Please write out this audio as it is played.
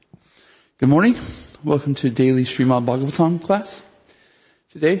Good morning. Welcome to Daily Srimad Bhagavatam class.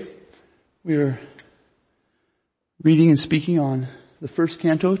 Today we are reading and speaking on the first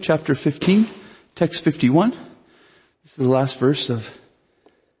canto, chapter 15, text 51. This is the last verse of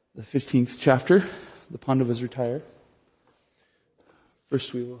the 15th chapter. The Pandavas retire.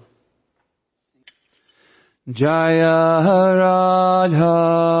 First we will Jaya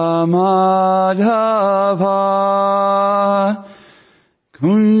Radha Madhava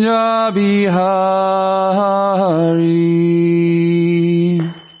Kunja Bihari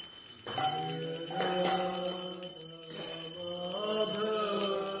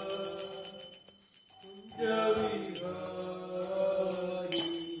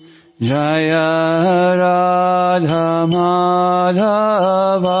Jaya Radha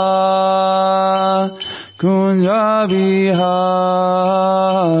Madhava Kunja Bihari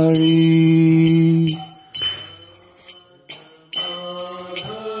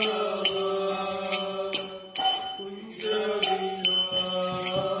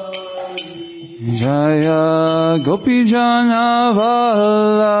Jaya Gopijana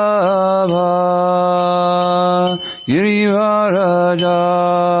Vallabha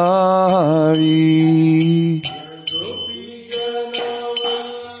Girivaradari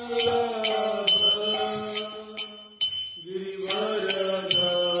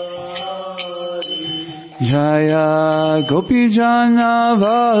Jaya Gopijana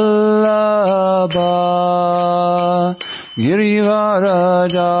Vallabha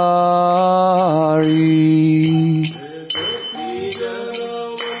Girivaradari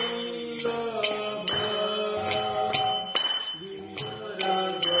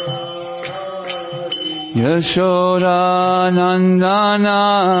Yashoda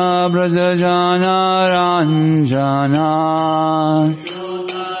Nandana Brajajana Ranjana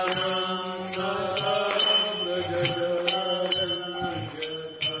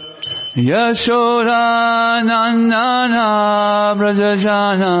Yashoda Nandana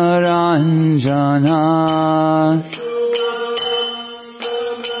Brajajana Ranjana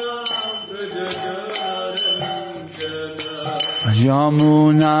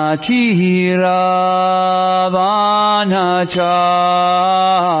Yamuna Tira Vanachari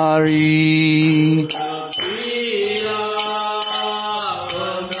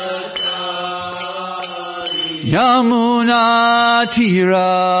Yamuna Tira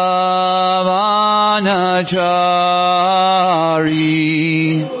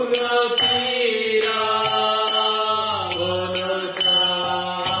Vanachari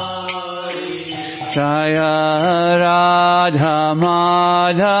Jaya Radha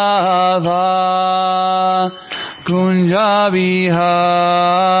Madhava Kunja Bihari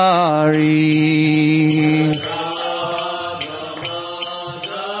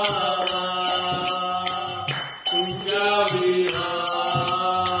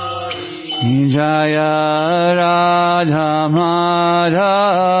Jaya Radha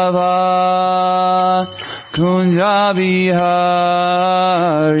Madhava Kunja Bihari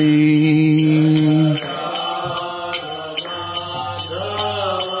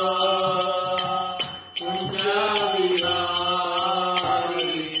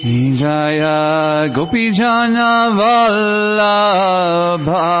Jaya Gopijana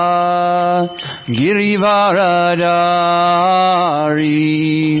Vallabha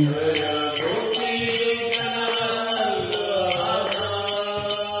Girivaradari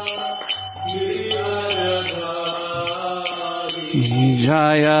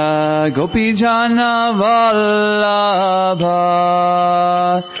Jaya Gopijana Vallabha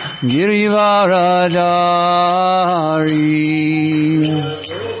Girivaradari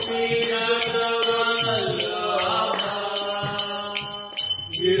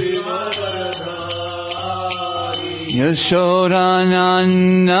Yashoda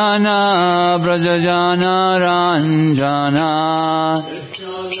Nandana Brajajana Ranjana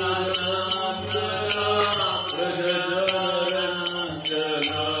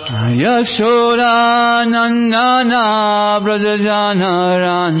Yashoda Nandana Brajajana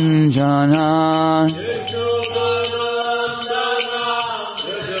Ranjana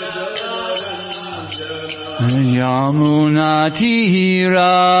Yamuna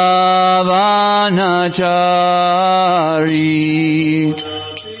Tira Vanachari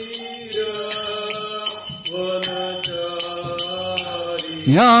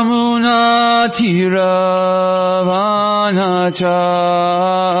Yamuna Tira Vanachari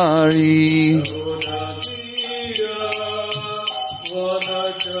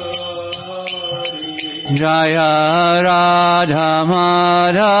Jaya Radha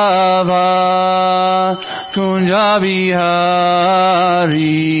Madhava Kunja Bihari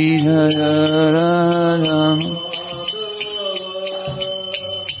Jaya Radha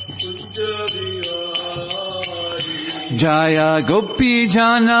Jaya Gopi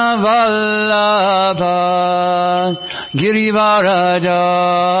Jana Vallabha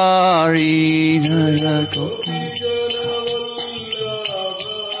Girivaradari. Jaya Gopi Jana Vallabha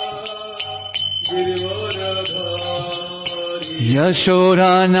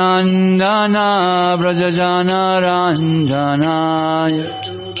Yashoda Nandana Brajajana Ranjana.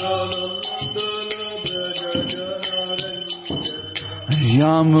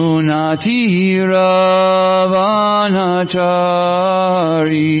 Yamuna Tira Vanachari.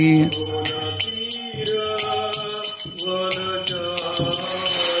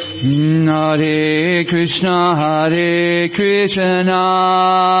 Hare Krishna, Hare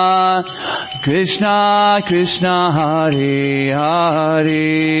Krishna, Krishna Krishna, Hare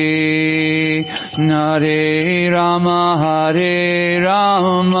Hare, Hare Rama, Hare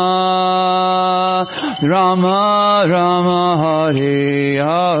Rama, Rama Rama, Hare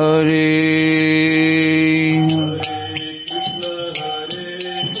Hare.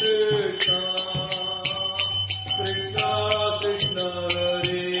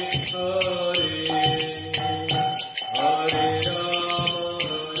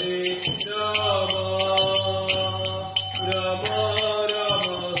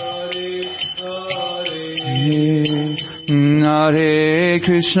 Hare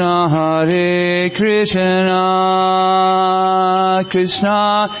Krishna, Hare Krishna,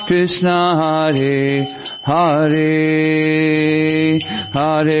 Krishna Krishna, Hare Hare,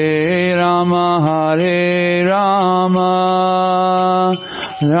 Hare Rama, Hare Rama,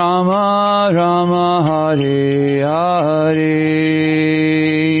 Rama Rama, Hare Hare.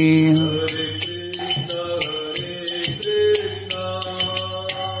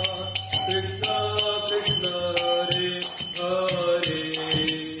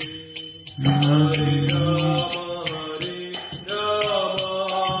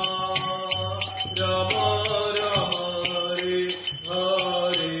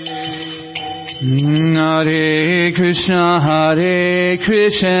 Hare Krishna, Hare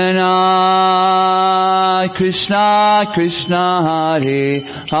Krishna, Krishna Krishna, Hare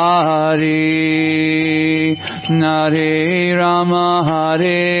Hare, Hare Rama,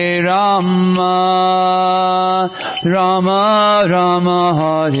 Hare Rama, Rama Rama,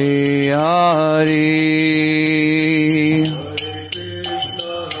 Hare Hare.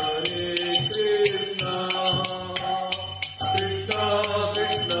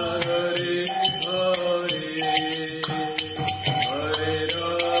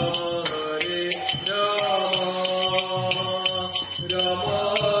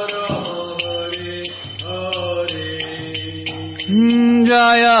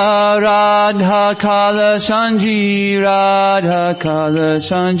 Jaya Radha Kala Sanji, Radha Kala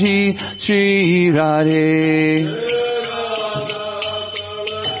Sanji, Sri Radhe.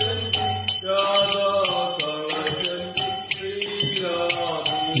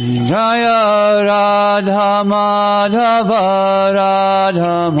 Jaya Radha Madhava,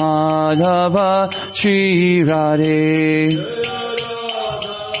 Radha Madhava, Sri Radhe.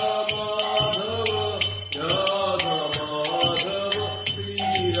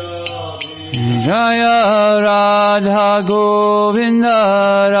 Jaya Radha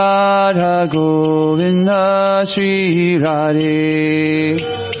Govinda, Radha Govinda, Sri Radhe.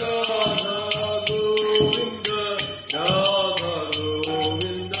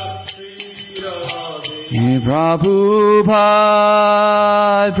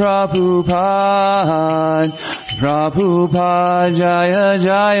 Prabhupada, Prabhupada, Prabhupada, Jaya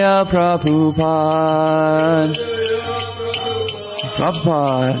Jaya Prabhupada.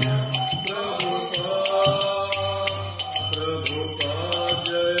 Prabhupada.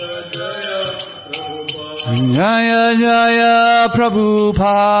 Jaya Jaya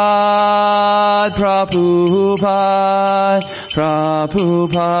Prabhupada, Prabhupada,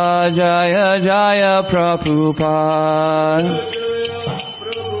 Prabhupada, Jaya Jaya Prabhupada.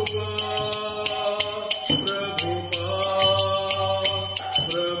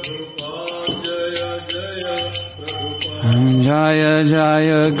 Jaya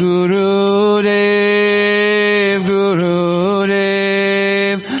Jaya Gurudev,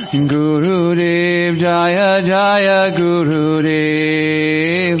 Gurudev, Gurudev, Jaya Jaya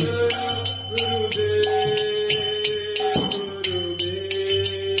Gurudev.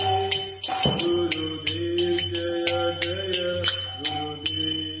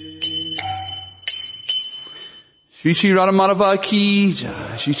 Shri Shri Radha Madhava ki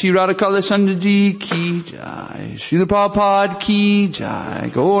jai, Shri Shri Radha Kala Sandji ki jai, Srila Prabhupada ki jai,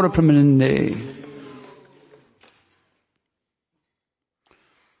 Gaura Premanande.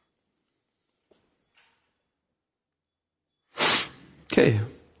 Okay,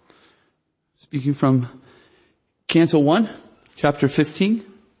 Speaking from Canto 1, chapter 15,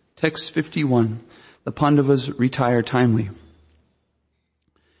 text 51. The Pandavas retire timely.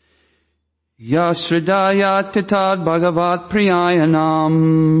 Yasridaya titad bhagavat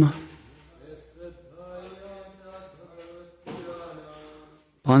priyayanam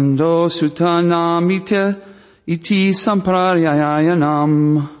Pando sutanamita iti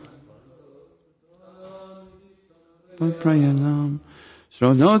sampraryayanam Prayanam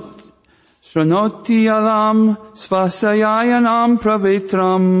Sranoti alam svasayayanam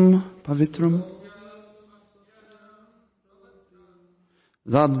pavitram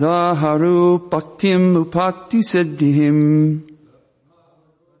Labdha haru bhaktim upati siddhim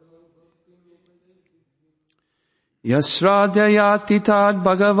Yasradayati tad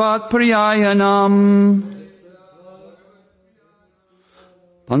bhagavat priyayanam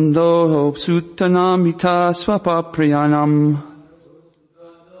Pando sutanamita svapapriyanam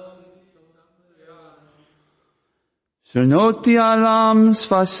Sranoti alam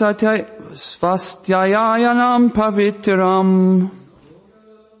svastyayanam pavitram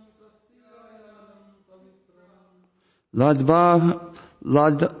Labdha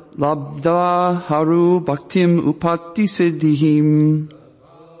haru bhaktim upati siddhim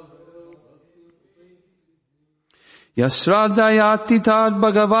Yasradayati tad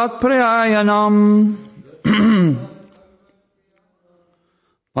bhagavat prayanam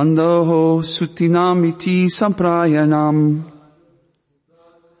Pandoho sutinamiti samprayanam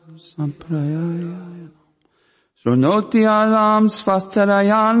Sranoti alam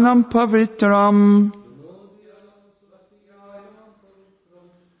svastarayanam pavitram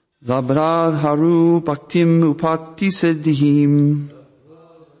Labdha haru bhaktim upati siddhim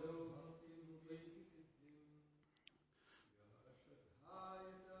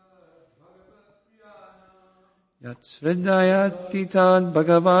Yatsridayati tad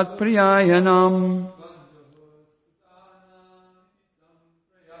bhagavat priyayanam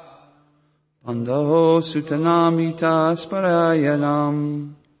Pandaho sutanamita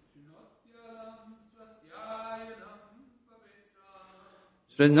sparayanam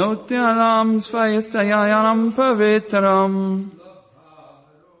Srinoti alam svayastayanam pavitram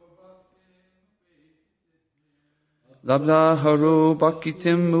Labdha haru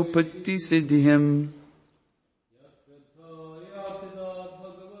bhakitim upati siddhim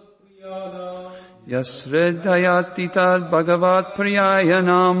Yasridayati tad bhagavat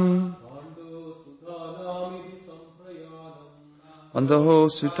priyayanam Pandaho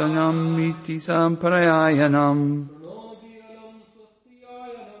sutanamiti samprayanam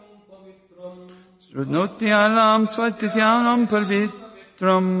Sranoti alam svatityanam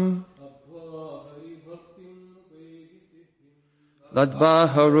pavitram Labdha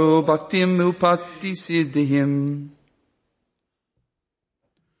haru bhaktim upati siddhim.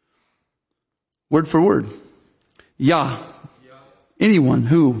 Word for word. Ya, anyone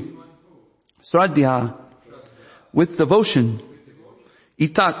who, Sradhya, with devotion,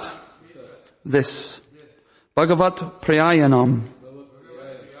 Itat, this, Bhagavat Prayanam,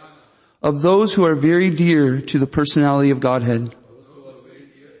 of those who are very dear to the personality of Godhead.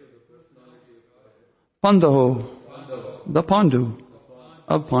 Pandaho, the Pandu,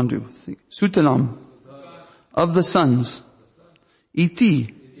 of Pandu. Sutanam, of the sons.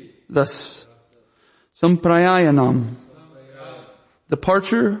 Iti, thus. Samprayanam,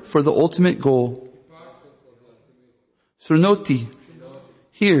 departure for the ultimate goal. Sranoti,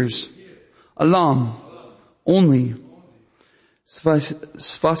 hears. Alam, only.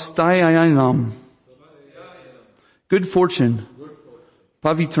 Svastayanam, good fortune.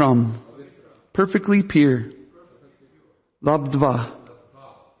 Pavitram, perfectly pure. Labdva,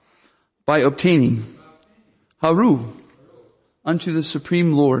 by obtaining. Haru, unto the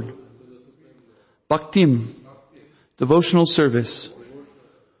Supreme Lord. Bhaktim, devotional service.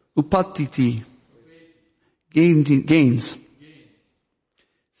 Upatiti, gains.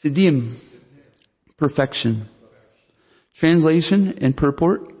 Siddhim, perfection. Translation and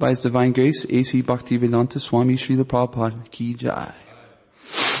purport by His Divine Grace, A.C. Bhaktivedanta Swami Srila Prabhupada Ki Jai.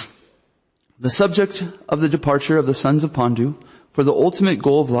 The subject of the departure of the sons of Pandu for the ultimate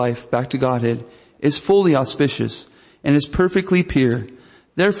goal of life back to Godhead is fully auspicious and is perfectly pure.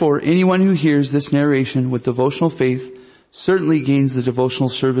 Therefore, anyone who hears this narration with devotional faith certainly gains the devotional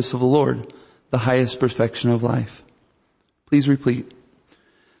service of the Lord, the highest perfection of life. Please repeat.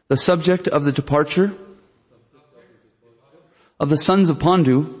 The subject of the departure of the sons of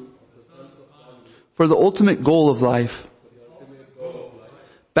Pandu for the ultimate goal of life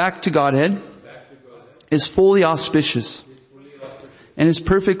back to Godhead is fully auspicious and is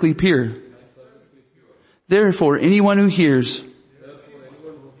perfectly pure. Therefore, anyone who hears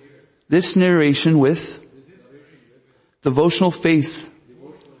This narration with devotional faith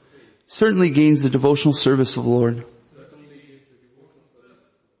certainly gains the devotional service of the Lord,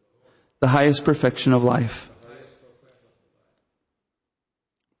 the highest perfection of life.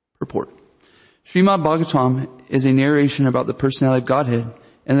 Purport. Srimad Bhagavatam is a narration about the personality of Godhead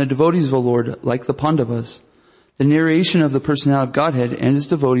and the devotees of the Lord, like the Pandavas. The narration of the personality of Godhead and his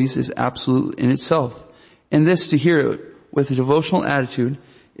devotees is absolute in itself, and this, to hear it with a devotional attitude,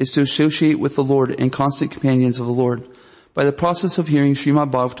 is to associate with the Lord and constant companions of the Lord. By the process of hearing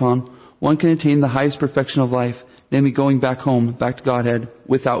Srimad Bhagavatam, one can attain the highest perfection of life, namely going back home, back to Godhead,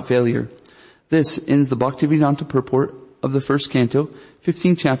 without failure. This ends the Bhaktivedanta purport of the first canto,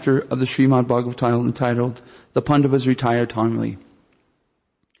 15th chapter of the Srimad Bhagavatam, entitled, The Pandavas Retire Timely. I'd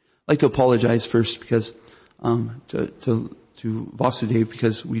like to apologize first because, to Vasudev,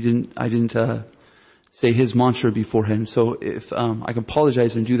 because I didn't say his mantra beforehand. So if, I can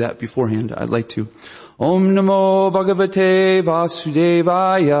apologize and do that beforehand, I'd like to. Om Namo Bhagavate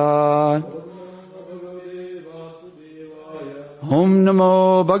Vasudevaya. Om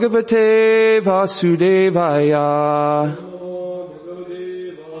Namo Bhagavate Vasudevaya.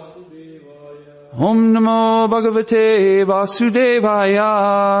 Om Namo Bhagavate Vasudevaya.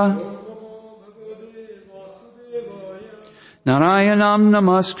 Narayanam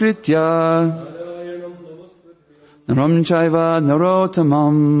Namaskritya Naram Chaiva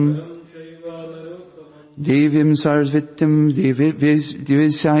Narottamam Devim Sarasvitim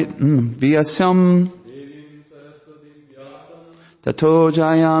Vyasam Tato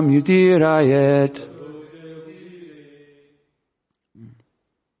Jayam Yudirayet.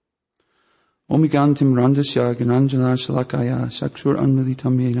 Omigantim Randasya Gananjana Shalakaya Shakshur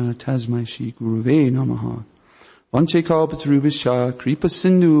Anmilitam Yena Tasmai Shri Guruve Namaha. Vanche Kalpatarubhischa Kripa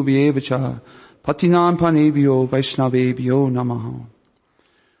Sindhu Vyevacha Patinan Panebhyo Vaishnavebhyo Namaha.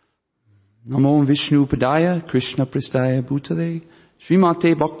 Namo Vishnu Padaya Krishna Pristaya Bhutale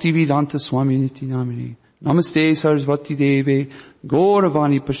Srimate Bhaktivedanta Swami Niti Namine Namaste Sarasvati Deve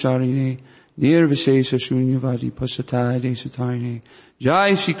Gauravani Pasharine Nirvishesha Shunyavadi Pashataya Desatarine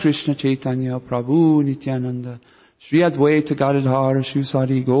Jai Shri Krishna Chaitanya Prabhu Nityananda Shri Advaita Gadadhar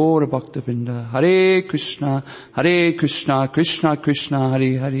Shivsari Gaura Bhaktavinda Hare Krishna Krishna Krishna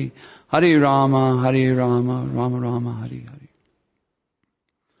Hare Hare Hare Rama Rama Rama Hare Hare.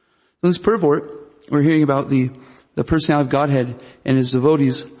 So this purport, we're hearing about the personality of Godhead and his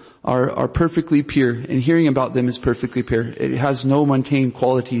devotees are perfectly pure, and hearing about them is perfectly pure. It has no mundane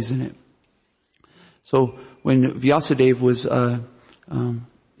qualities in it. So when Vyasadeva was,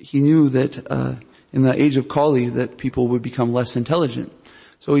 he knew that in the age of Kali that people would become less intelligent.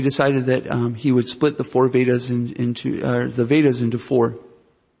 So he decided that he would split the four Vedas into four.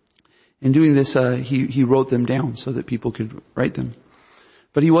 In doing this, he wrote them down so that people could write them.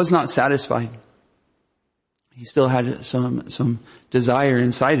 But he was not satisfied. He still had some desire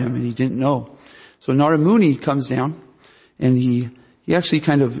inside him, and he didn't know. So Narada Muni comes down, and he actually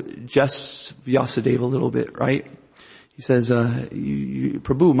kind of jests Vyasadeva a little bit, right? He says,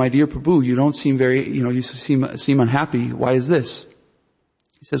 Prabhu, my dear Prabhu, you don't seem you seem unhappy. Why is this?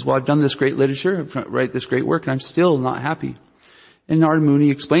 He says, well, I've done this great literature, I've write this great work, and I'm still not happy. And Narada Muni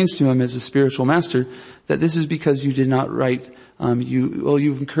explains to him as a spiritual master that this is because you did not write,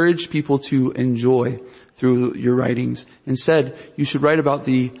 you've encouraged people to enjoy through your writings. Instead, you should write about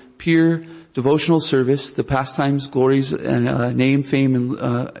the pure devotional service, the pastimes, glories, and name, fame, and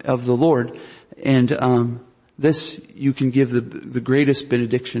of the Lord. And this you can give the greatest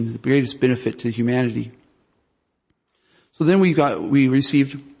benediction, the greatest benefit to humanity. So then we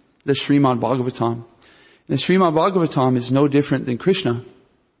received the Srimad Bhagavatam. And the Srimad Bhagavatam is no different than Krishna.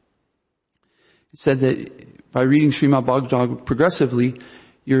 It said that by reading Srimad Bhagavatam progressively,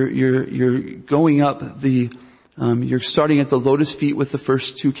 you're going up you're starting at the lotus feet with the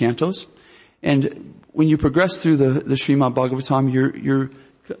first two cantos. And when you progress through the Srimad Bhagavatam, you're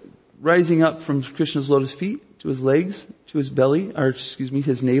rising up from Krishna's lotus feet to his legs, to his belly,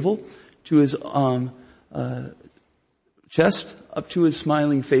 his navel, to his chest, up to his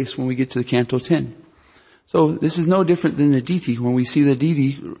smiling face when we get to the canto 10. So this is no different than the deity. When we see the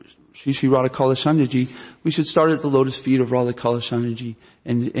deity, Shri Radha Kalashandaji, we should start at the lotus feet of Radha Kalashandaji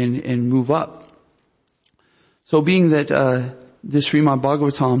and move up. So being that this Srimad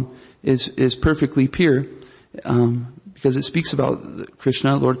Bhagavatam is perfectly pure, because it speaks about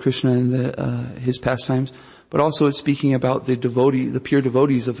Krishna, Lord Krishna, and his pastimes, but also it's speaking about the pure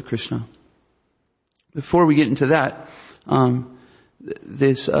devotees of Krishna. Before we get into that,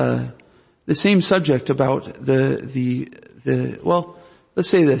 the same subject about let's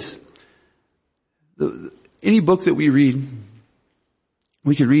say this. Any book that we read,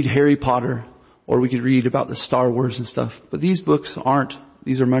 we could read Harry Potter, or we could read about the Star Wars and stuff. But these books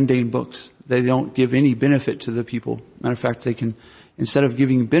these are mundane books. They don't give any benefit to the people. Matter of fact, they can, instead of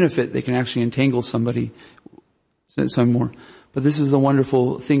giving benefit, they can actually entangle somebody some more. But this is the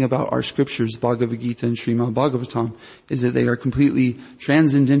wonderful thing about our scriptures, Bhagavad Gita and Srimad Bhagavatam, is that they are completely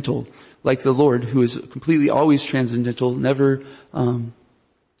transcendental, like the Lord, who is completely always transcendental, never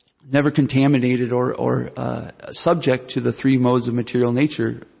contaminated or subject to the three modes of material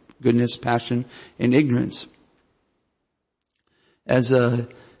nature: goodness, passion, and ignorance. As the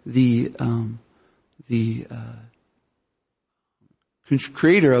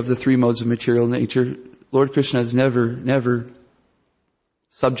creator of the three modes of material nature, Lord Krishna is never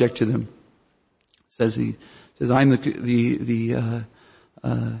subject to them. Says I'm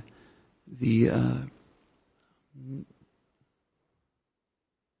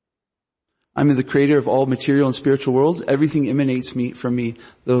I'm the creator of all material and spiritual worlds. Everything emanates from me.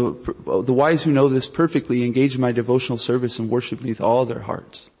 The wise who know this perfectly engage in my devotional service and worship me with all their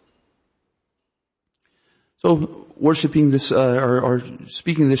hearts. So worshiping this, or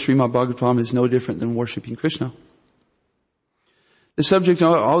speaking this Srimad Bhagavatam is no different than worshiping Krishna. The subject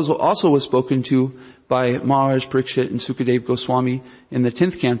also was spoken to by Maharaj Parikshit and Sukadeva Goswami in the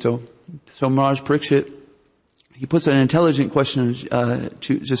 10th canto. So Maharaj Parikshit, he puts an intelligent question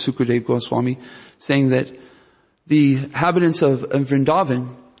to Sukadeva Goswami, saying that the inhabitants of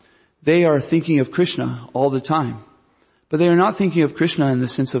Vrindavan, they are thinking of Krishna all the time. But they are not thinking of Krishna in the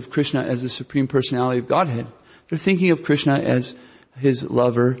sense of Krishna as the Supreme Personality of Godhead. They're thinking of Krishna as his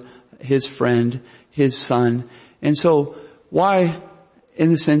lover, his friend, his son. And so why,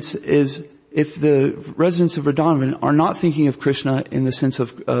 in the sense, is if the residents of Vrindavan are not thinking of Krishna in the sense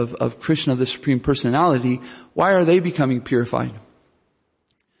of Krishna, the Supreme Personality, why are they becoming purified?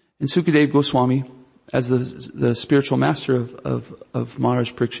 And Sukadeva Goswami, as the spiritual master of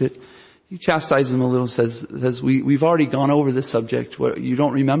Maharaj Parikshit, he chastises him a little, says we've already gone over this subject. What, you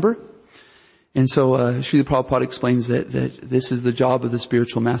don't remember? And so Srila Prabhupada explains that this is the job of the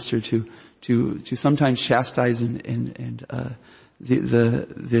spiritual master to sometimes chastise and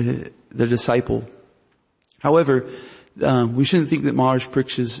the disciple. However, we shouldn't think that Maharaj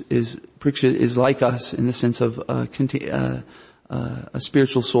Parikshit is like us in the sense of a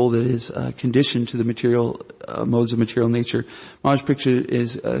spiritual soul that is conditioned to the material modes of material nature. Maharaj Parikshit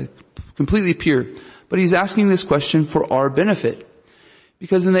is completely pure, but he's asking this question for our benefit,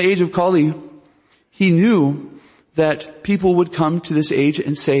 because in the age of Kali, he knew that people would come to this age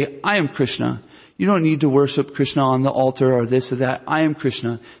and say, "I am Krishna. You don't need to worship Krishna on the altar or this or that. I am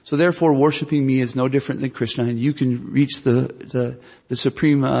Krishna. So therefore worshiping me is no different than Krishna, and you can reach the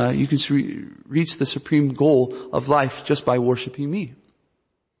supreme, reach the supreme goal of life just by worshiping me."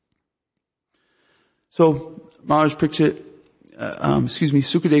 So Maharaj Parikshit,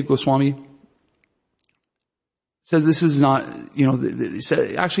 Sukadeva Goswami says this is not,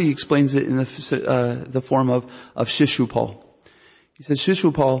 actually he explains it in the form of Shishupal. He says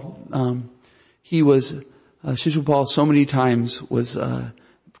Shishupal, Shishupal so many times was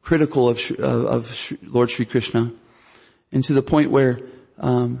critical of Lord Sri Krishna, and to the point where,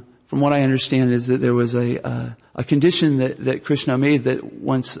 from what I understand, is that there was a condition that Krishna made that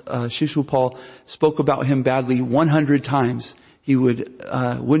once Shishupal spoke about him badly 100 times, he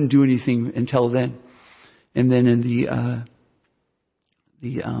wouldn't do anything until then. And then in the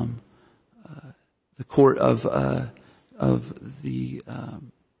court of the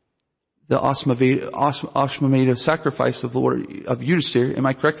Ashwamedha sacrifice of Lord of Yudhisthira. Am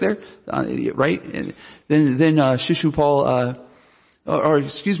I correct there? Right? And then Shishupal,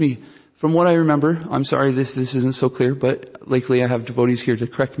 from what I remember, I'm sorry this isn't so clear, but lately I have devotees here to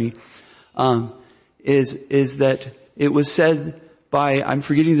correct me, is that it was said by, I'm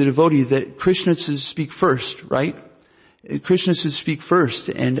forgetting the devotee, that Krishna should speak first, right? Krishna should speak first,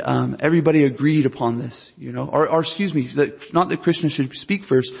 and everybody agreed upon this, not that Krishna should speak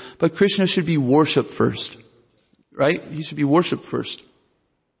first, but Krishna should be worshipped first, right? He should be worshipped first.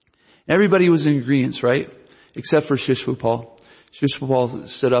 Everybody was in agreement, right? Except for Shishupal. Shishupal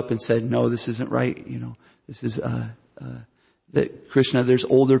stood up and said, "No, this isn't right. This is that Krishna. There's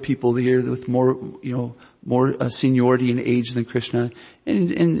older people here with more seniority in age than Krishna,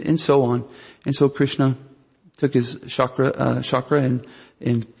 and so on." And so Krishna took his chakra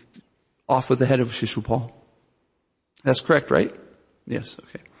and off with the head of Shishupal. That's correct, right? Yes.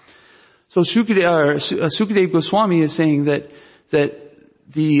 Okay. So Sukadeva Goswami is saying that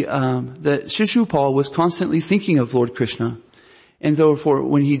Shishupal was constantly thinking of Lord Krishna, and therefore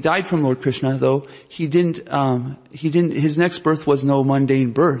when he died from Lord Krishna, though he didn't. His next birth was no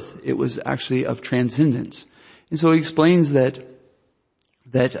mundane birth; it was actually of transcendence. And so he explains that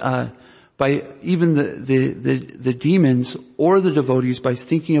that by even the demons or the devotees, by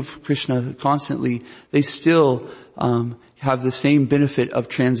thinking of Krishna constantly, they still have the same benefit of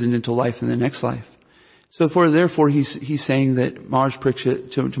transcendental life in the next life. So therefore he's saying that Maharaj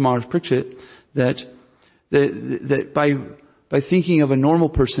Parikshit, to Maharaj Parikshit, that by thinking of a normal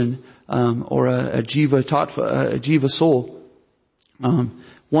person or a jiva tattva, a jiva soul,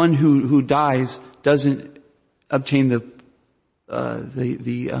 one who dies doesn't obtain the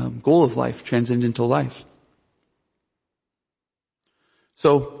goal of life, transcendental life.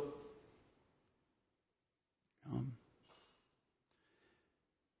 So,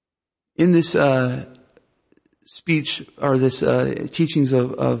 in this speech, or this teachings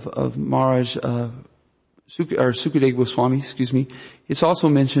of Maharaj Sukadeva Goswami, it's also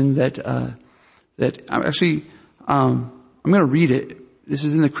mentioned that actually, I'm going to read it. This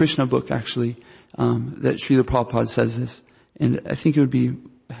is in the Krishna book, actually, that Srila Prabhupada says this. And I think of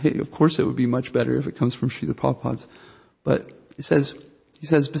course it would be much better if it comes from Srila Prabhupada. But he says,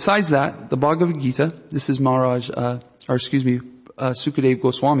 besides that, the Bhagavad Gita, this is Sukadeva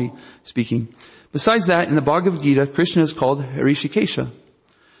Goswami speaking. Besides that, in the Bhagavad Gita, Krishna is called Hrishikesha.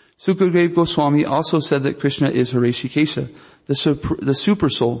 Sukadeva Goswami also said that Krishna is Hrishikesha, the super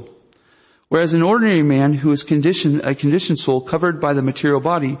soul. Whereas an ordinary man who is a conditioned soul covered by the material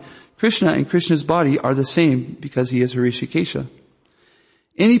body, Krishna and Krishna's body are the same because he is Hrishikesha.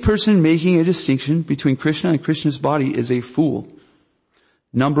 Any person making a distinction between Krishna and Krishna's body is a fool.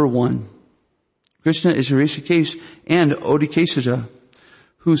 Number 1. Krishna is Hrishikesh and Odikeshaja,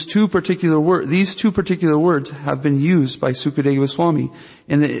 these two particular words have been used by Sukadeva Goswami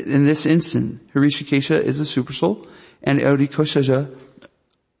in this instant. Hrishikesha is the super soul, and Odikeshaja,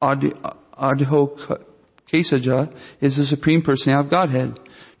 Adhokesaja, is the Supreme Personality of Godhead,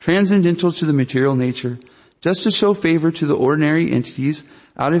 transcendental to the material nature. Just to show favor to the ordinary entities,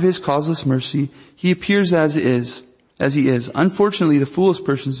 out of his causeless mercy, he appears as he is. Unfortunately, the foolish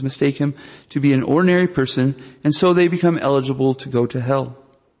persons mistake him to be an ordinary person, and so they become eligible to go to hell.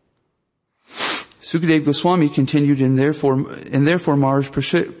 Sukadeva Goswami continued, and therefore Maharaj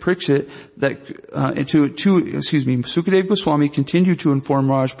Parikshit Sukadeva Goswami continued to inform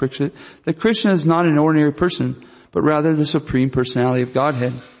Maharaj Parikshit that Krishna is not an ordinary person, but rather the Supreme Personality of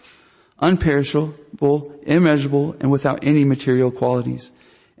Godhead, unperishable, immeasurable, and without any material qualities,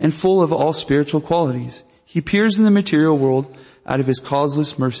 and full of all spiritual qualities. He appears in the material world out of his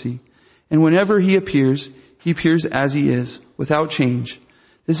causeless mercy, and whenever he appears as he is, without change.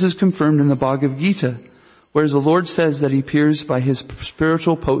 This is confirmed in the Bhagavad Gita, whereas the Lord says that he appears by his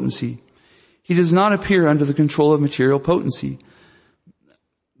spiritual potency. He does not appear under the control of material potency.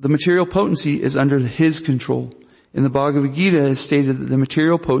 The material potency is under his control. In the Bhagavad Gita, it is stated that the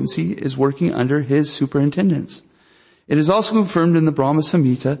material potency is working under his superintendence. It is also confirmed in the Brahma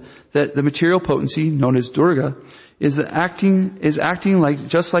Samhita that the material potency, known as Durga, is acting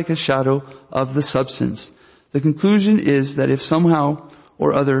just like a shadow of the substance. The conclusion is that if somehow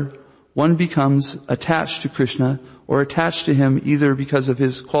or other one becomes attached to Krishna or attached to him either because of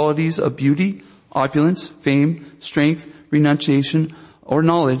his qualities of beauty, opulence, fame, strength, renunciation, or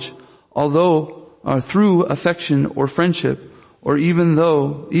knowledge, although through affection or friendship, or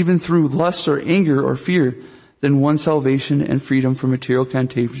even through lust or anger or fear, then one's salvation and freedom from material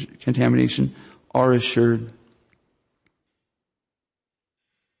contamination are assured.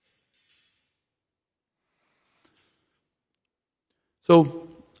 So,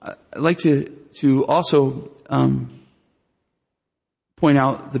 I'd like to also point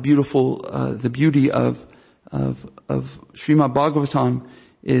out the beauty of Srimad Bhagavatam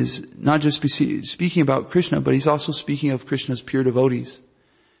is not just speaking about Krishna, but he's also speaking of Krishna's pure devotees.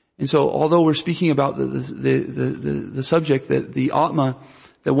 And so, although we're speaking about the subject that the Atma,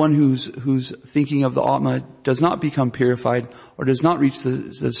 the one who's thinking of the Atma does not become purified or does not reach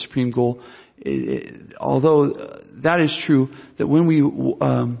the supreme goal, although that is true, that when we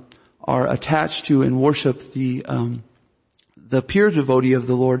are attached to and worship the pure devotee of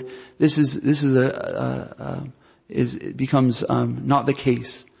the Lord, it becomes not the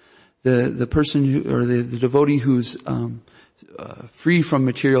case. The person or the devotee who's free from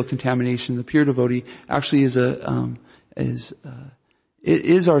material contamination, the pure devotee, actually is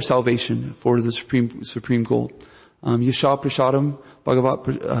our salvation for the supreme goal. Yasha Prasadam Bhagavat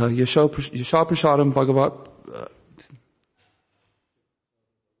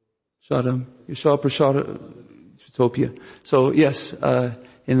Shadam Yasha Prasada Utopia. So yes,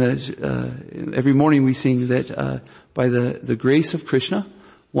 every morning we sing that by the grace of Krishna,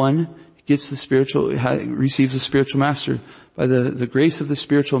 one receives the spiritual master. By the grace of the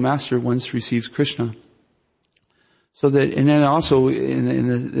spiritual master, one receives Krishna. So that, and then also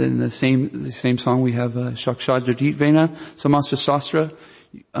in the same song we have Shakshadradit Vena Samasta Sastra.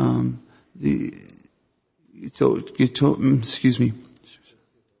 Excuse me.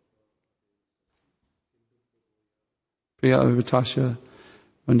 Priya Avatasha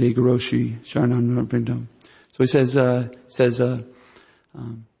Vande Guroshi Sharanam Brindam. So he says,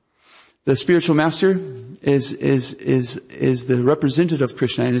 the spiritual master is the representative of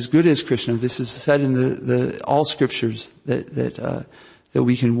Krishna and as good as Krishna. This is said in the all scriptures that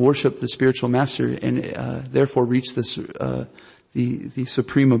we can worship the spiritual master and therefore reach the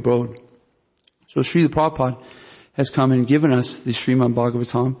supreme abode. So Srila Prabhupada has come and given us the Srimad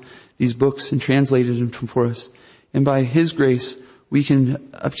Bhagavatam, these books, and translated them for us. And by his grace, we can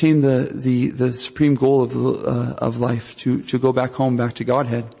obtain the supreme goal of life, to go back home, back to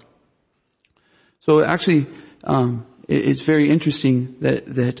Godhead. So actually, it's very interesting that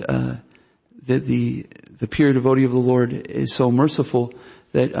the pure devotee of the Lord is so merciful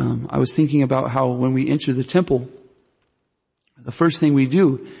that I was thinking about how when we enter the temple, the first thing we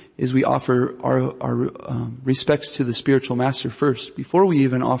do is we offer our respects to the spiritual master first, before we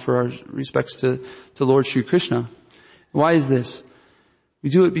even offer our respects to Lord Sri Krishna. Why is this? We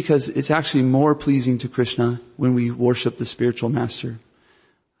do it because it's actually more pleasing to Krishna when we worship the spiritual master.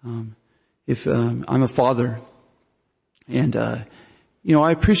 If I'm a father, and I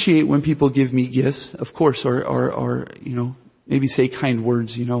appreciate when people give me gifts, of course, or maybe say kind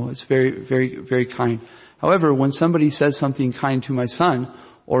words. It's very, very, very kind. However, when somebody says something kind to my son,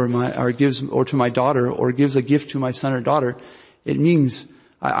 or to my daughter, or gives a gift to my son or daughter, it means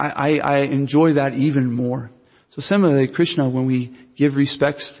I enjoy that even more. So similarly, Krishna, when we give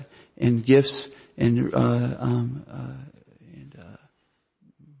respects and gifts and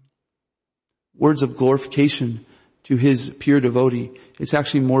words of glorification to his pure devotee, it's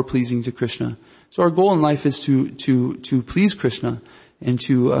actually more pleasing to Krishna. So our goal in life is to please Krishna and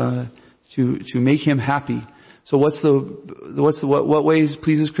to make him happy. So what way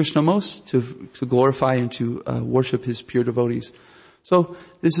pleases Krishna most? To glorify and to worship his pure devotees. So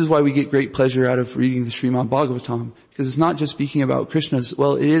this is why we get great pleasure out of reading the Srimad Bhagavatam, because it's not just speaking about Krishna's,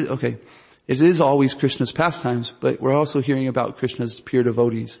 it is always Krishna's pastimes, but we're also hearing about Krishna's pure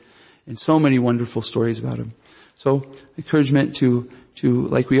devotees and so many wonderful stories about him. So encouragement to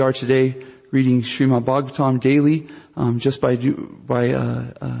like we are today, reading Srimad Bhagavatam daily, just by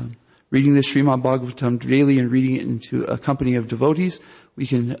reading the Srimad Bhagavatam daily and reading it into a company of devotees, we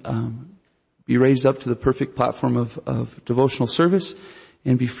can be raised up to the perfect platform of devotional service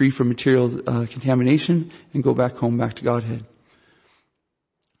and be free from material contamination and go back home, back to Godhead.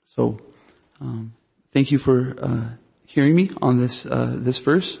 So thank you for hearing me on this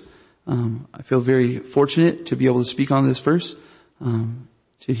verse. I feel very fortunate to be able to speak on this verse,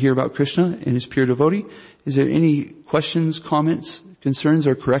 to hear about Krishna and his pure devotee. Is there any questions, comments, concerns,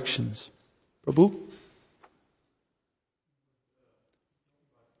 or corrections? Prabhu?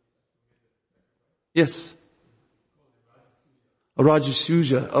 Yes.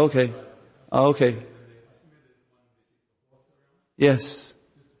 Rajasuja. Okay. Okay. Yes.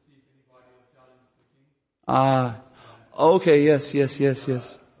 Okay. Yes.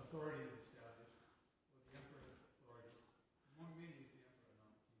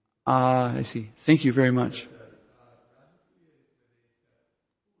 I see. Thank you very much.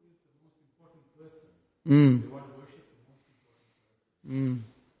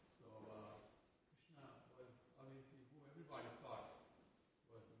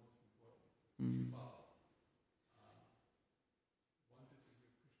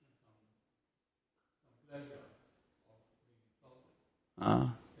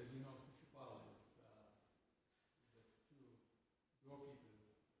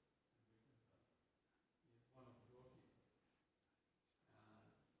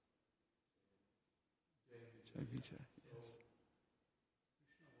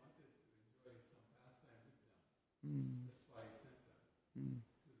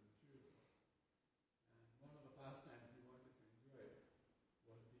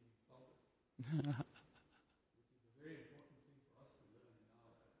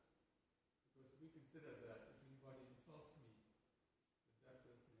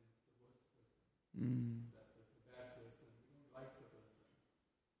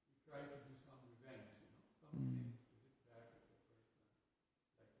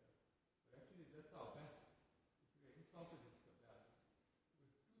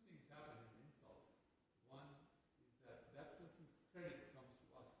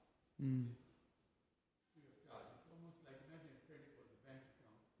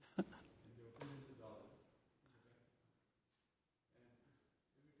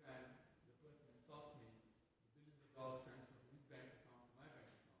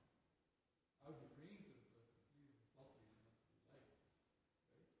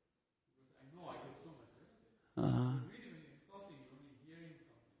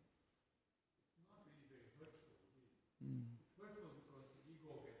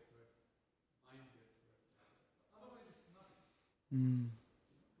 Mm.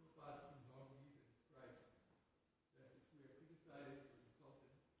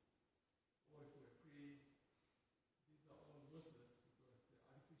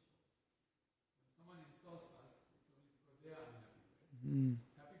 Mm.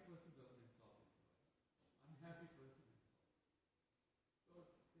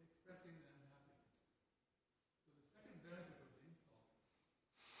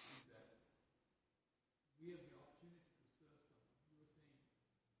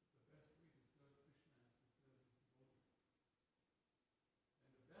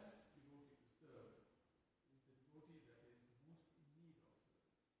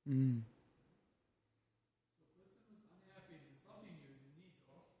 Mm.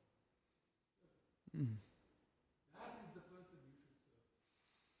 Mm.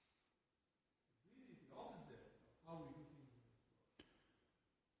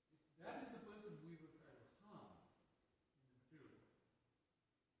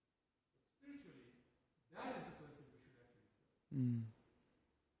 Mm.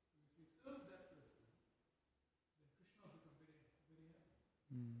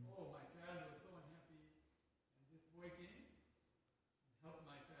 Mm.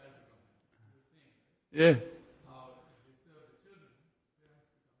 Yeah.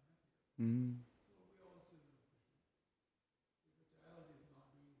 Mm.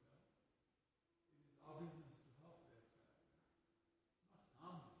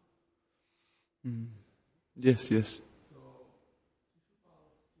 Mm. Yes, yes.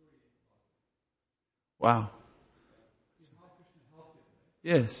 Wow.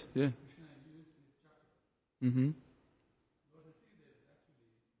 Yes, yeah. Mm-hmm.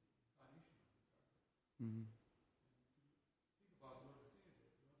 Mm.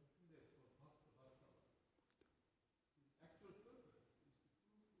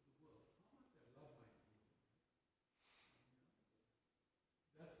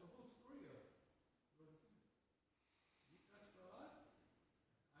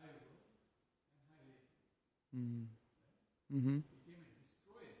 Mm. Mm-hmm.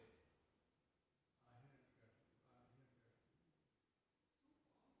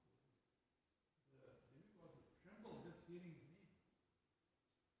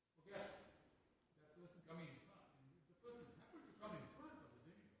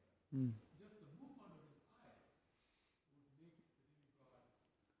 Mm.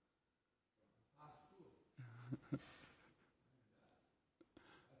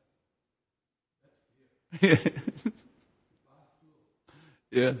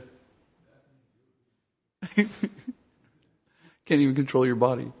 Yeah. Can't even control your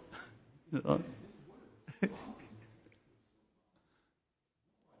body.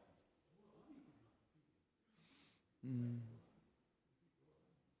 Mm.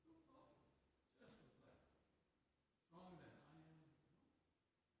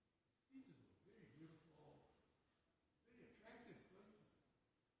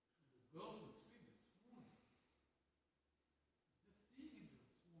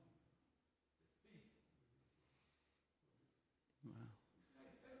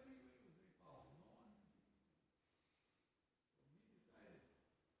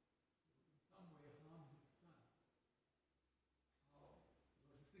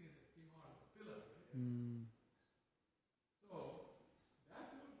 Mm.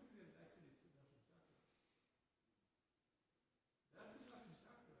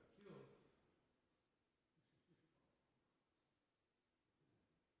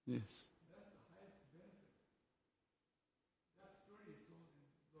 Yes.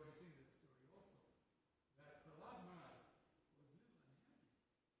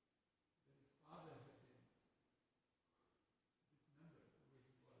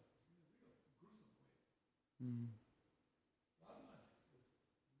 Mm.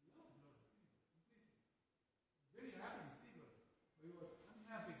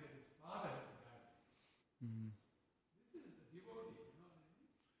 Mm.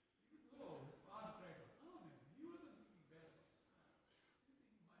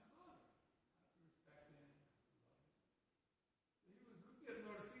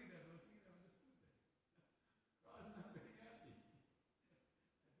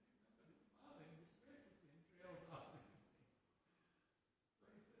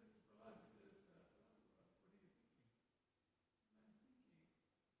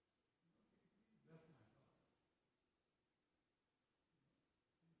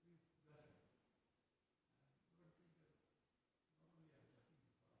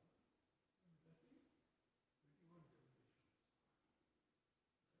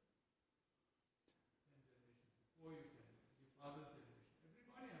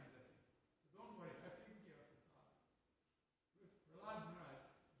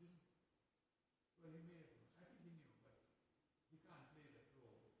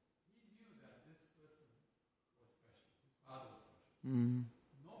 Mm.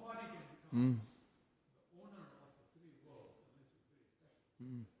 Nobody can become the owner of the three worlds unless you're very special.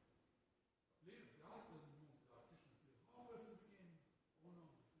 Mm. Later, Das doesn't move without Krishna's will. How a person became owner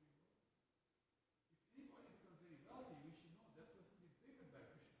of the three worlds? If anybody becomes very wealthy, we should know that person is favored by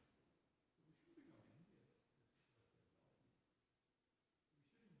Krishna. So we shouldn't become envious because they're wealthy.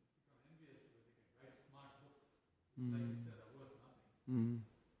 We shouldn't become envious because they can write smart books, which, like you said, are worth nothing. Mm.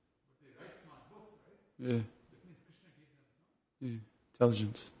 But they write smart books, right? Yeah. That means Krishna gave them some. Yeah.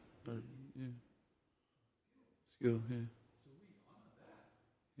 Intelligence. Or, yeah. Skill. Yeah. So we honor that.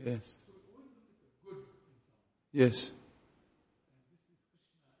 Yes. So we always look at the good in someone. Yes. And this is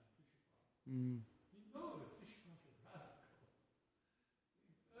Krishna and Shishupal. Mm. He knows Shishupal's a rascal.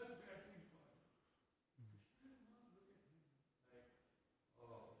 He's such bad things for him. Krishna does not look at him like,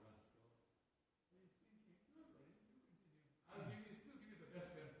 oh, rascal. But he's thinking, no, buddy, you continue. I'll still give you the best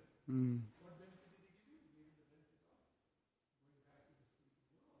benefit. Mm. What benefit did he give you? He gave you the benefit of going back to the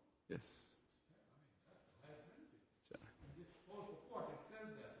spiritual world. Yes. Yeah, I mean, that's the highest benefit. And this whole purport, it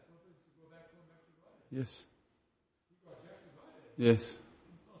says that. The purpose is to go back to God. Yes. He got back to God. Yes.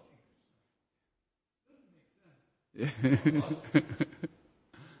 Insulting Krishna. Doesn't make sense. Yeah. But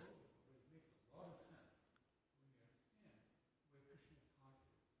it makes a lot of sense when you understand where Krishna's heart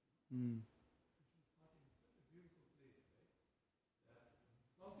is. Mm. Krishna's heart is such a beautiful place, right? That an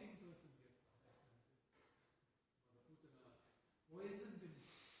insulting person gets the highest benefit. Mother Putana poisoned him,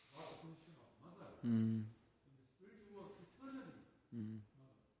 got the position of mother. Mm. In the spiritual world, eternally, Mm.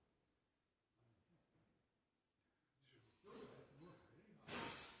 mother. She has to work very hard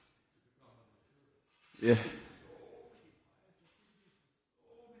to become Mother Surya. Yeah. So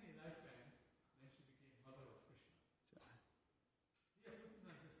many lifetimes, then she became mother of Krishna. Here,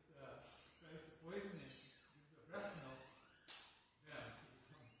 Putana just tries to poison him, gives her breast milk, then she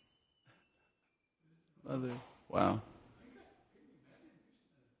becomes. Mother. Wow. Can you imagine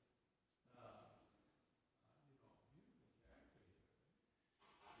Krishna's,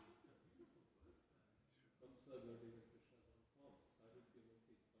 beautiful character here? Such a beautiful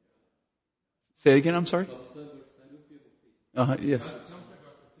person. Say it again, I'm sorry? Yes. Kamsa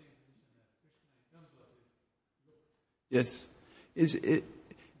got the same position as Krishna in terms of his looks. Yes. Is it, Became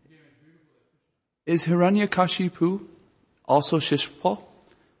as beautiful as Krishna. is Hiranyakashipu also Shishupal?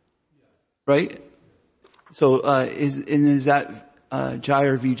 Right? So, is that, Jai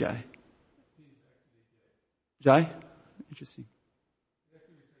or Vijay? Jai? Interesting.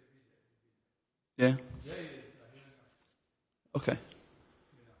 Yeah. Okay.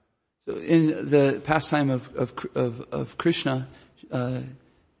 So in the pastime of Krishna,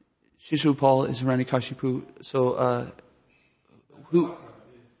 Shishupal is Hiranyakashipu. So, who?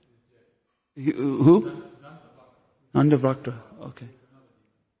 Nandavakra. Okay.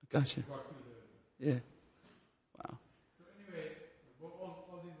 Gotcha. Yeah. Wow. So anyway,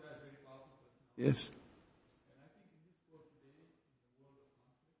 all these are very powerful personalities. Yes. And I think in this world today, in the world of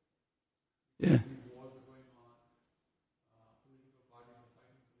conflict, Yeah. these wars are going on, political parties are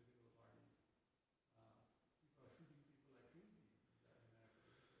fighting political parties, people are shooting people like crazy in America.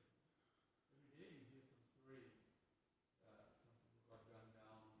 Every day you hear some story that some people got gunned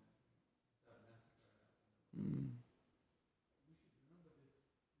down and that massacre happened. Mm. We should remember this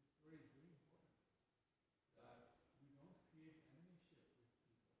story is very important, that we don't create enemyship with people,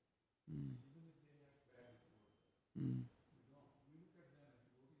 Mm. even if they act badly towards us. Mm. We don't. We look at them as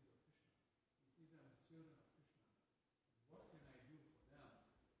devotees of Krishna. We see them as children of Krishna. What can I do for them?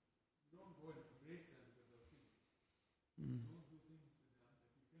 We don't go and embrace them because they're king. Mm. Don't do things to them that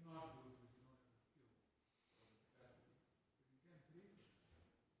you cannot do because you don't have the skill or the capacity. But you can praise them.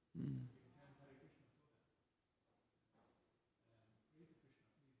 Mm. You can chant Hare Krishna for them. And pray to Krishna,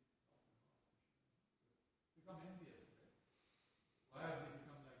 please help them out. Become envious, right? Why have they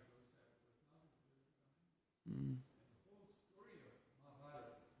become like those type of personalities? Mm. And the whole story of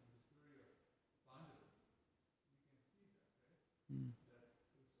Mahabharata and the story of Pandavas, we can see that, right? Mm. That there was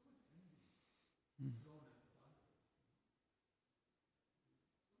so much envy Mm. thrown at the Pandavas.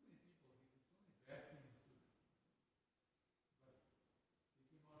 So many people, he did so many bad things to them. But they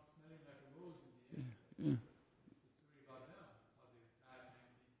came out smelling like a rose in the end. Yeah. It's the story about them, how they retired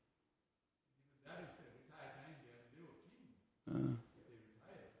timely. Even that is said, retired timely. I mean, they were kings, Uh, but they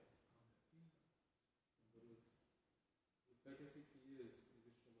retired from the kingdom. But it was 36 years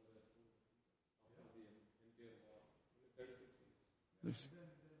Yudhishthira Maharaj ruled after the entire war. Only 36 years. there's, And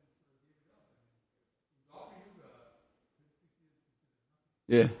then sort of gave it up. I mean, in Dwapar Yuga, 36 years is considered nothing.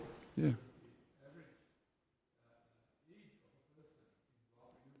 yeah. Yeah. The average age of a person in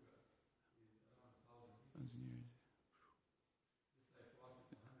Dwapar Yuga is around 1,000 years. Just like for us,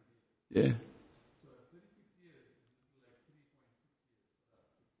 it's 100 years. Yeah. So 36 years is like 3.6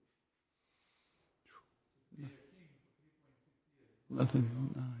 Nothing.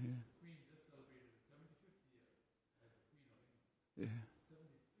 No, yeah. The Queen just celebrated her 75th year as the Queen of England. Yeah.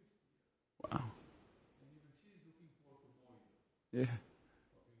 75th year. Wow. And even she's looking forward to more years Yeah. of being the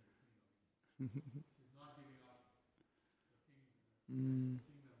Queen of England. She's not giving up the kingdom Mm.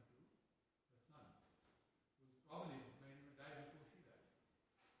 to her son, who's probably may even die before she dies.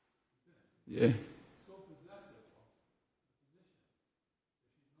 Isn't it? Yeah. He's so possessive of the position that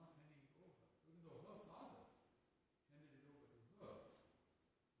she's not handing it over, even though her father handed it over to her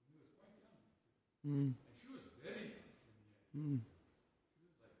when he was quite young. Mm. And she was very young when he had it. Mm. She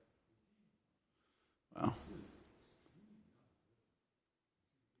was like 18. Wow. She was extremely young.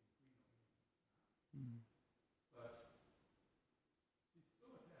 She became Queen of England. Mm. But she's so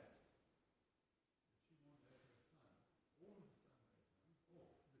attached that she won't let her son, oldest son right now, he's old, he's a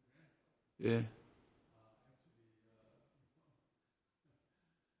grandfather. Yeah. Actually,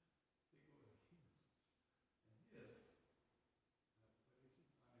 take over the kingdom. And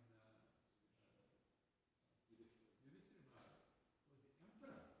here, Yudhishthira Maharaj was the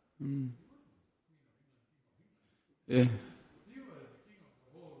emperor. Mm. He wasn't Queen of England, King of England. Yeah. He was the king of the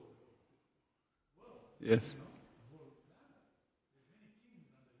whole world. Yes. You know, the whole planet. There are many kings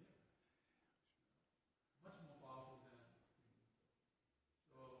under him. Much more powerful than the king.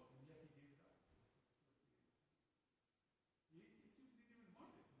 So, and yet he gave it up. He didn't even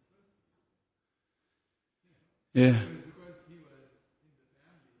want it in the first place. You know, Yeah. it was because he was in the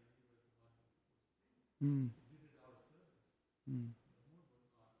family and he was the one who was supposed to take it. Mm. He did it out of service. Mm. The mood was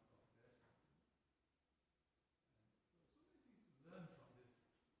not of that. So many things to learn from this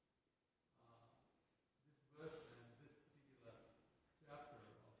verse and this particular chapter of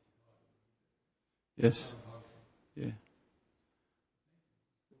the Bhagavad Gita. Yes. Yeah.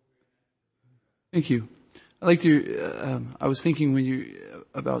 Thank you. I like to. I was thinking when you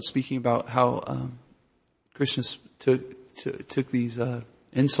about speaking about how Krishna took these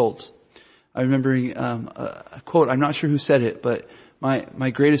insults. I'm remembering a quote. I'm not sure who said it, but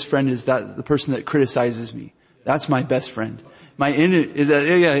my greatest friend is that the person that criticizes me. That's my best friend. My enemy is that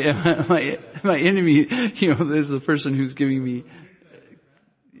my enemy. You know, is the person who's giving me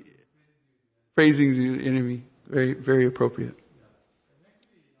praising the enemy. Very, very appropriate.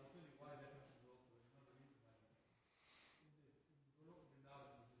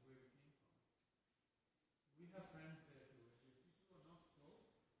 We have friends there too. There's people who are not so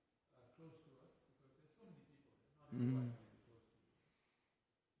close to us because there's so many people there. Not everybody can be close to you.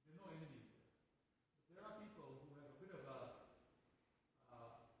 There are no enemies there. But there are people who have a bit of a,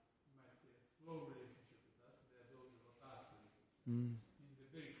 you might say, a slow relationship with us. They're building a fast relationship. Mm.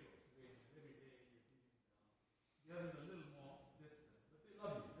 They're very close. Every day you're meeting them. The others are a little more distant, but they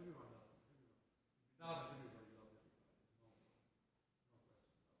love you. Everyone loves you. Without everybody loves everybody. No question about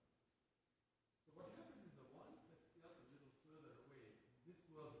it. So what happens is the ones that felt a little further away in this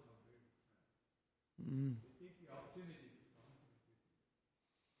world become very good friends. Mm. They take the opportunity to become intimate with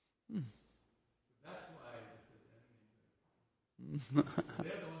you. Mm. So that's why this is enemy.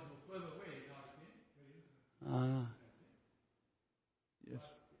 They're the ones who are further away now became very intimate. Yes.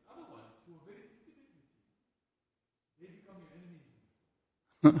 But the other ones who are very intimate with you, they become your enemies in this world.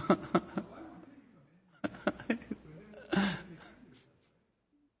 Why would they become enemies? When they're friendly with us, right?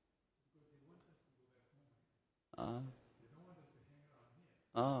 Because they want us to go back home. They don't want us to hang around here.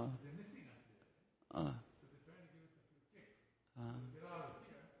 They're missing us there. Right? So they're trying to give us a few kicks. So get out of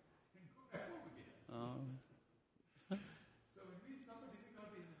here and go back home again. So when we suffer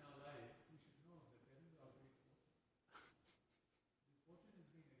difficulties in our lives, we should know that that is our great fortune. This fortune is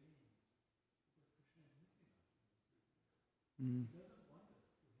being arranged because Krishna is missing us in the spiritual world. He doesn't want us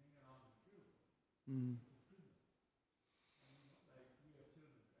to hang around the material world. It's prison. And you know, like we have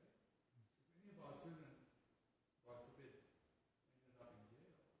children, right? If any of our children, God forbid, ended up in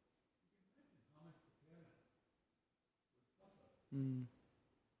jail, you can imagine how much the parent would suffer. The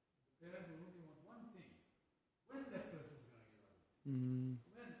parent will only want one thing. When that person is going to get out of it. When the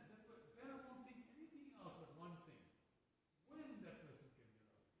parent won't think anything else but one thing. When that person can get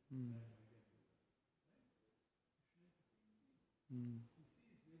out of it. Then I can do that. Right? Krishna is the same thing. He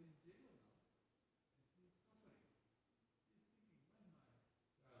sees we're in jail now. And he is suffering. He is thinking, when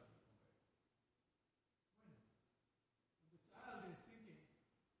my child will come back? When? And the child is thinking,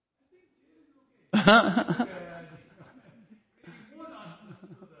 I think jail is okay. Creating more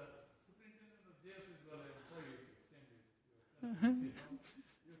nonsense. So the superintendent of jail says, well, I'm sorry you extended your sentence.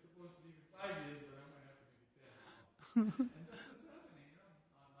 You're supposed to leave in 5 years, but I'm going to have to make it 10. And that's what's happening, you know.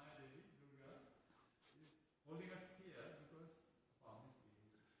 Maya Devi, Durga, is holding us here because of our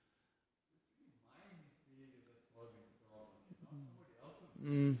misbehavior. It's really my misbehavior that's causing the problem, not somebody else's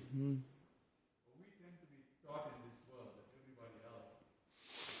misbehavior. But we tend to be taught in this world that everybody else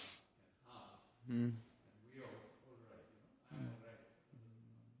Mm. And we are all right, I'm all right.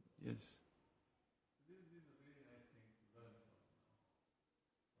 Yes. So these are very nice things to learn from these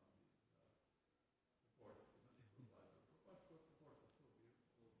reports. Prabhupada's reports are so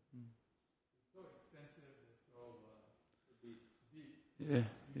beautiful. They're so extensive, they're so deep. Yeah,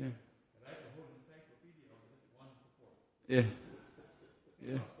 yeah. Write a whole encyclopedia on just one report. Yeah.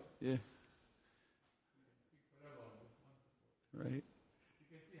 Yeah, yeah. You can speak forever on this one report. Right. You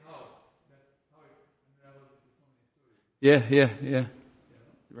can see how it unravels into so many stories. Yeah, yeah, yeah.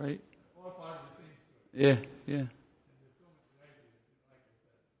 Right. All part of the same story. Yeah, yeah. And there's so much variety, like I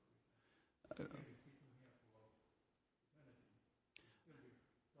said. We can be speaking here for eternity. Still be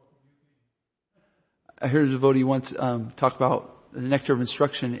talking new things. I heard a devotee once talk about the nectar of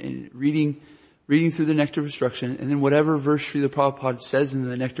instruction and reading through the nectar of instruction, and then whatever verse Srila Prabhupada says in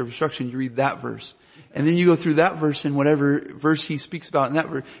the nectar of instruction, you read that verse. And then you go through that verse and whatever verse he speaks about in that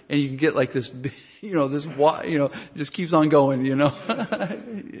verse, and you can get like this, it just keeps on going, Yeah,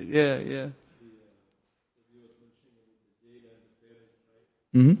 yeah.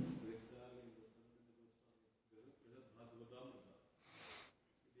 Mm-hmm.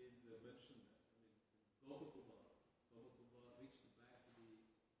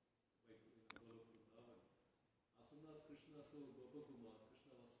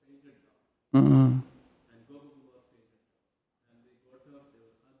 Uh-uh. And Gopakuma fainted down. And they got up, they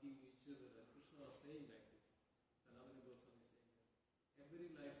were hugging each other, and Krishna was saying like this. Sanatana Goswami saying that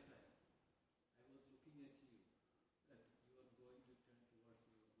every lifetime I was looking at you, that you are going to turn towards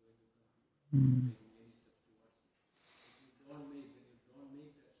me, you are going to come towards me, making many steps towards me. When you don't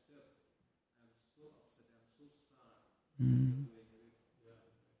make that step, I'm so upset, I'm so sad.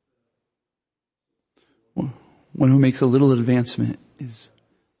 One who makes a little advancement is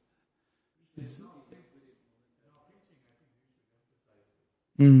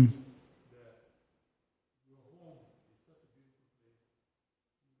Mm. That your home is such a beautiful place.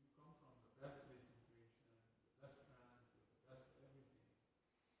 You come from the best place in creation, the best friends, the best everything.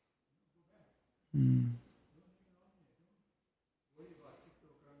 Go back. Mm. Don't hang on here. Don't worry about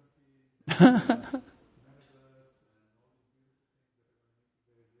cryptocurrencies, metaverse, and all these beautiful things that are going to make you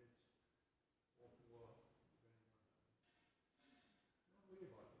very rich or poor, depending on what happens. Don't worry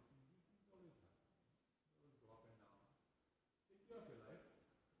about these things. These things always happen. They always go up and down. Take care of your life.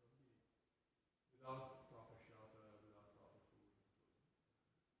 Don't be without proper shelter, without proper food and clothing.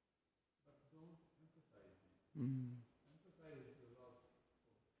 But don't emphasize these things. Emphasize the love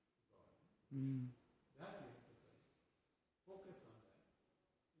for God. That you emphasize. Focus on that.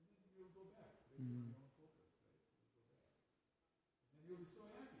 And then you'll go back based on your own focus, right? You'll go back. And then you'll be so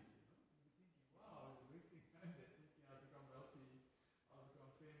happy, You'll be thinking, wow, I was wasting time there thinking I'll become wealthy, I'll become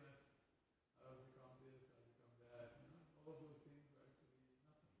famous, I'll become this, I'll become that, All of those things are actually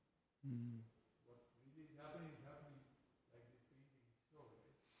nothing. What really is happening like these paintings show,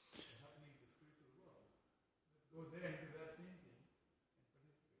 right? They're happening in the spiritual world. Let's go there into that painting and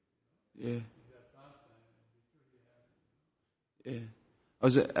participate, Yeah. in that pastime and be truly happy. Yeah. I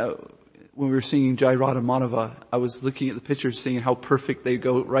was when we were singing Jai Radha Madhava, I was looking at the pictures, seeing how perfect they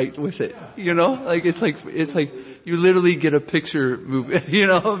go right with it. Like it's like you literally get a picture movie.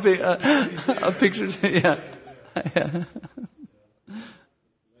 A picture. Yeah. Yeah.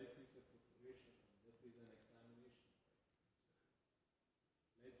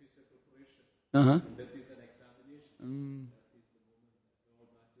 Uh-huh. Death is an examination. Mm. That is the moment that all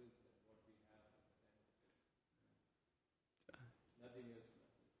matters, that what we have at the time of death. Nothing else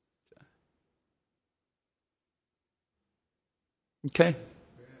matters. Okay.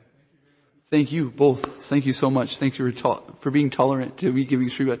 Thank you both. Thank you so much. Thank you for being tolerant to me giving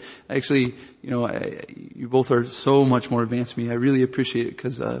Sri. Actually, you both are so much more advanced than me. I really appreciate it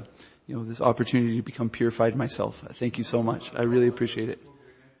because, this opportunity to become purified myself. Thank you so much. I really appreciate it.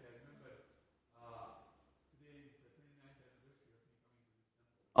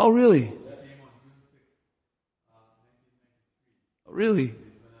 Oh, really? It came on June 6th, 1993. Oh, really? Is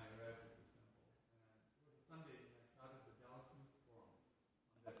when I arrived at this temple. And it was a Sunday, and I started the Dallas Youth Forum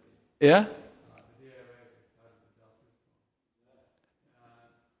on that day. Yeah? The day I arrived, I started the Dallas Youth Forum.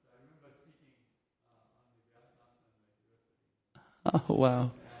 So I remember speaking on the Vyasasana University. Oh,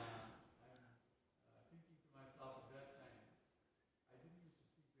 wow. I'm thinking to myself at that time, I didn't used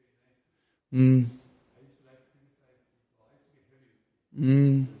to speak very nicely. I used to like to criticize people. I used to get heavy with people.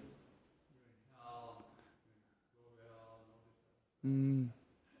 You're in hell, you go well, and all this kind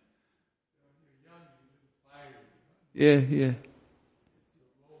of stuff. So when you're young, you're a little fiery, Yeah, yeah. It's your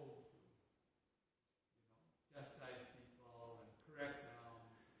role to, chastise people and correct them.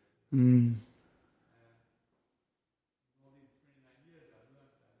 And in all these 29 years, I've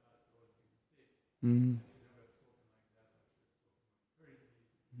learned that not to always be mistaken. Mm.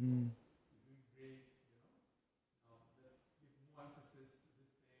 Mm.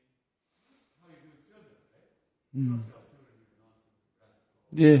 Mm.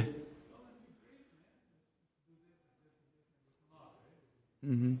 Yeah.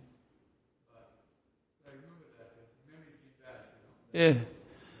 Mm-hmm. Yeah.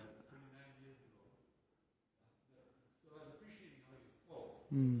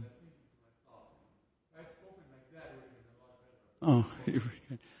 Mm. Oh, you're very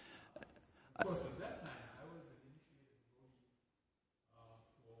good. Of course, at that time, I was an initiated devotee for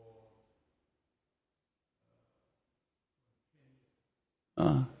 10 years. Uh,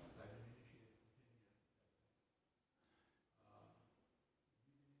 I've been initiated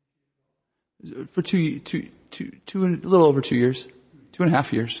for a little over 2 years,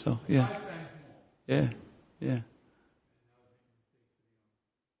 2.5 years. So yeah, 5 times more. yeah, yeah.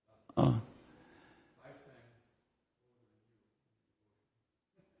 Uh, 5 times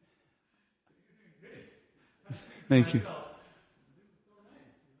thank you. myself. This is so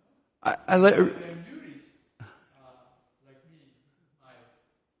nice, I let. And newbies, like me, this is my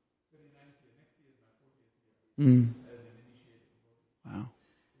 39th year. Next year is my 40th year Mm, as an initiated devotee. wow. When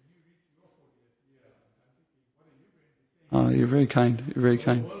you reach your 40th year, I'm thinking, what are you going to be saying? Oh, you're very kind. You're very The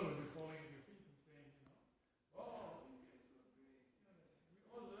kind. world will be falling at your feet and saying, oh, this guy is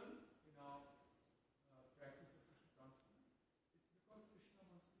so great. We all learn in our practice of Krishna consciousness. It's because Krishna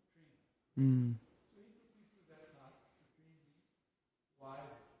wants to train us. Mm, So he took me through that path to train me why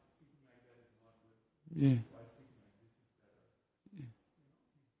speaking like that is not good, yeah. why speaking like this is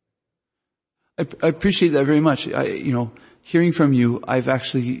better. I appreciate that very much. Hearing from you, I've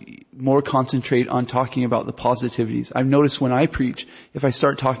actually more concentrate on talking about the positivities. I've noticed when I preach, if I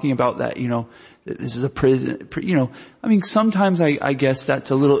start talking about that, this is a prison, sometimes I guess that's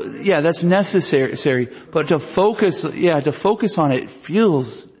a little, that's necessary, but to focus on it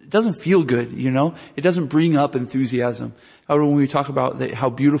doesn't feel good, it doesn't bring up enthusiasm. However, when we talk about how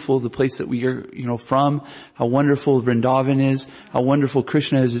beautiful the place that we are, from, how wonderful Vrindavan is, how wonderful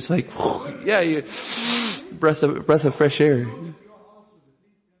Krishna is, it's like, breath of fresh air.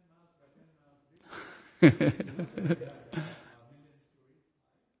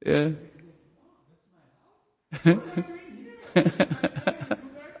 Yeah.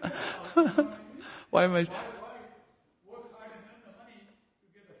 Why am I? Work hard and earn the money to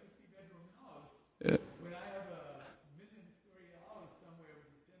get a 50-bedroom house Yeah. when I have a 1-million-story house somewhere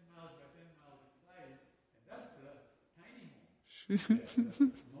which is 10 miles by 10 miles in size, and that's the tiny home.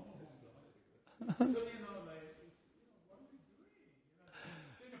 Normal homes are much bigger. So, what are we doing?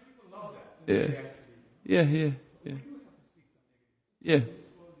 So, people love that. Yeah. They actually, Yeah. we do have to speak some negative. Yeah.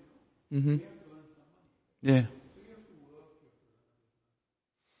 This world, Mm-hmm. we have to earn some money. Yeah. So you have to work, you have to earn.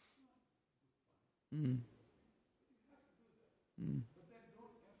 Mm. Mm. But then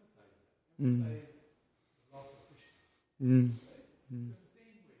don't emphasize that. Mm. Emphasize the love of Krishna. Mm. So in the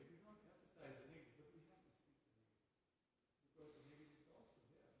same way, we don't emphasize the negative, but we have to speak the negative. Because the negative is also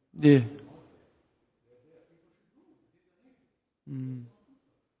there. Yeah. They're there. People should know these are negative. Mm.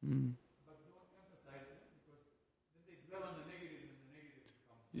 Mm. But don't emphasize them because then they dwell on the negative and the negative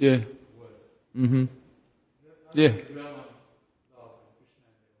becomes Yeah. worse. Mm-hmm. Yeah. Yeah. They dwell on love and Krishna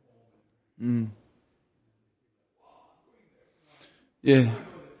and their home. Mm. Yeah.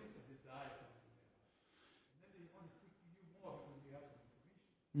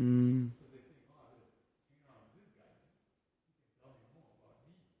 Mm.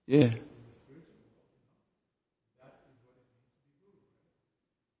 Yeah.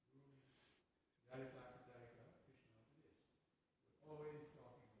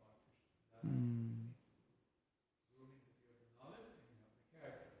 Mm.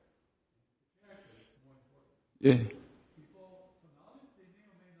 Yeah.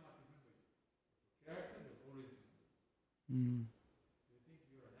 Mm.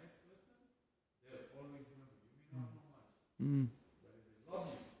 Mm.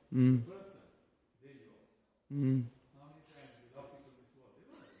 Mm. Mm.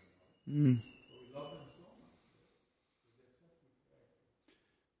 Mm.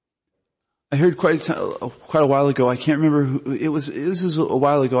 I heard quite a while ago. I can't remember who it was. This was a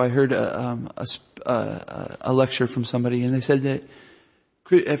while ago. I heard a lecture from somebody, and they said that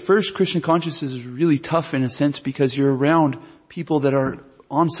at first Krishna consciousness is really tough in a sense because you're around people that are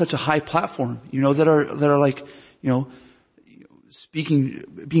on such a high platform, that are like, speaking,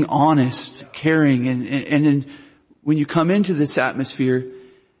 being honest, caring, and then when you come into this atmosphere,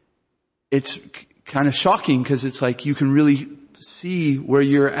 it's kind of shocking because it's like you can really see where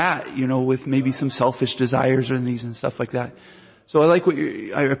you're at, with maybe some selfish desires and these and stuff like that. So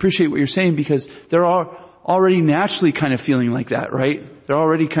I appreciate what you're saying, because they're already naturally kind of feeling like that, right? They're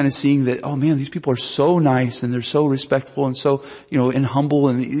already kind of seeing that, oh man, these people are so nice and they're so respectful and so, and humble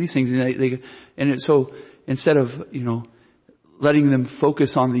and these things. And so instead of, letting them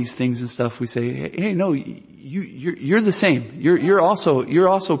focus on these things and stuff, we say, hey, no, you're the same. You're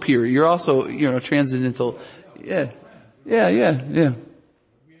also pure. You're also, transcendental. Yeah. Yeah. We have known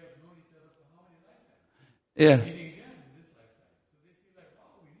each other for how many lifetimes? Yeah. Meeting again in this lifetime. So they feel like,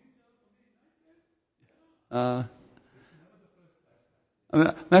 wow, we knew each other for many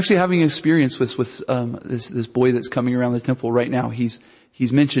lifetimes? I'm actually having an experience with this boy that's coming around the temple right now. He's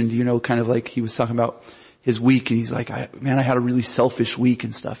mentioned, kind of like he was talking about his week, and he's like, I had a really selfish week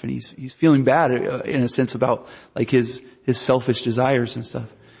and stuff, and he's feeling bad in a sense about like his selfish desires and stuff.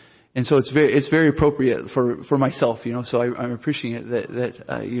 And so it's very appropriate for myself, so I'm appreciating it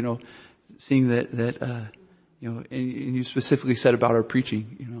that seeing that and you specifically said about our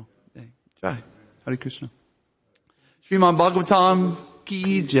preaching, Jai, Hare Krishna. Srimad Bhagavatam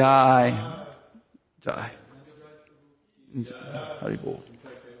ki Jai. Jai. Hare Bol.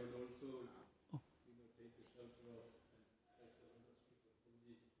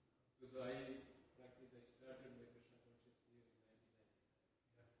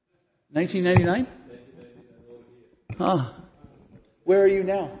 $19.99? Huh. Where are you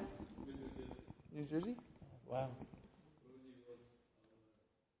now? New Jersey? Wow.